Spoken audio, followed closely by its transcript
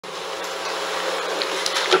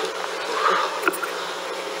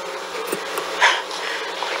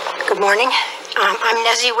morning. I'm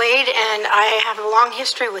Nezzie Wade, and I have a long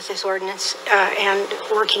history with this ordinance and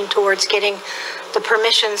working towards getting the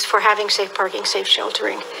permissions for having safe parking, safe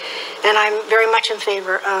sheltering. And I'm very much in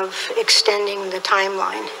favor of extending the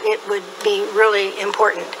timeline. It would be really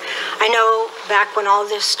important. I know back when all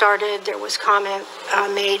this started, there was comment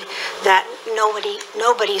made that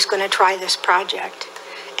nobody's going to try this project.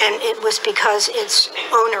 And it was because it's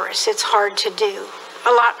onerous, it's hard to do. A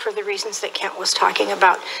lot for the reasons that Kent was talking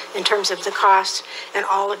about in terms of the costs and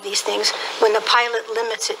all of these things. When the pilot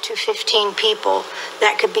limits it to 15 people,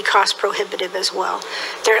 that could be cost prohibitive as well.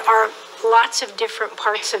 There are lots of different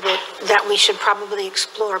parts of it that we should probably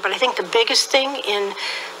explore, but I think the biggest thing in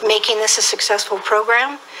making this a successful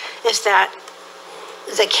program is that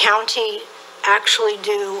the county actually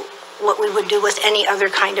do what we would do with any other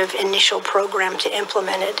kind of initial program to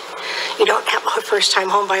implement it. You don't have a first-time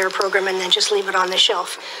homebuyer program and then just leave it on the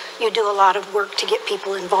shelf. You do a lot of work to get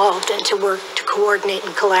people involved and to work to coordinate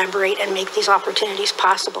and collaborate and make these opportunities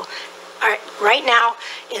possible. Right now,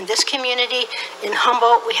 in this community, in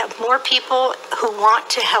Humboldt, we have more people who want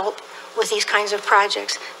to help with these kinds of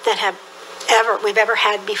projects than we've ever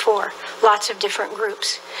had before. Lots of different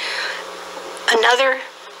groups. Another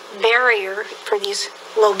barrier for these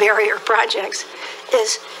low barrier projects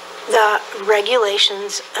is the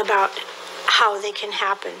regulations about how they can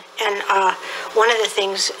happen. And one of the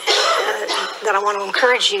things that I want to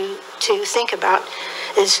encourage you to think about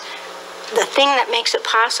is the thing that makes it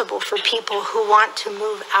possible for people who want to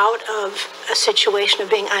move out of a situation of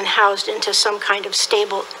being unhoused into some kind of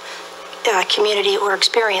stable community or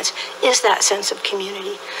experience is that sense of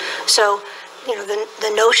community. So, you know,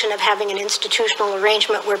 the notion of having an institutional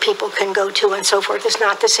arrangement where people can go to and so forth is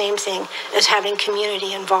not the same thing as having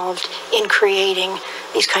community involved in creating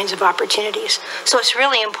these kinds of opportunities. So it's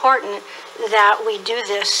really important that we do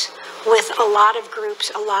this with a lot of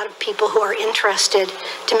groups, a lot of people who are interested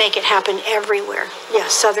to make it happen everywhere.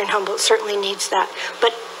 Yes, Southern Humboldt certainly needs that,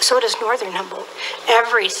 but so does Northern Humboldt.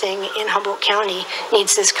 Everything in Humboldt County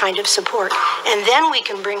needs this kind of support. And then we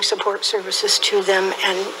can bring support services to them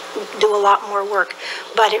and do a lot more work.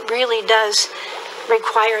 But it really does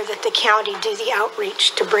require that the county do the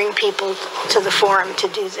outreach to bring people to the forum to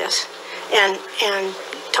do this and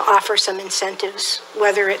to offer some incentives,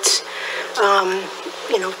 whether it's,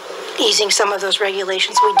 you know, easing some of those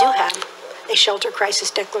regulations. We do have a shelter crisis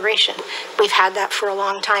declaration. We've had that for a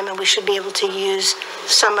long time, and we should be able to use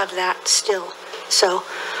some of that still. So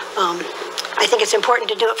I think it's important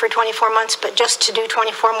to do it for 24 months, but just to do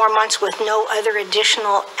 24 more months with no other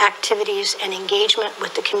additional activities and engagement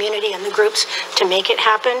with the community and the groups to make it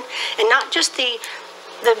happen, and not just the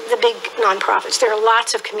big nonprofits. There are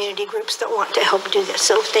lots of community groups that want to help do this.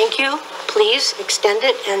 So thank you. Please extend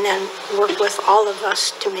it and then work with all of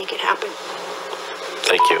us to make it happen.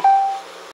 Thank you.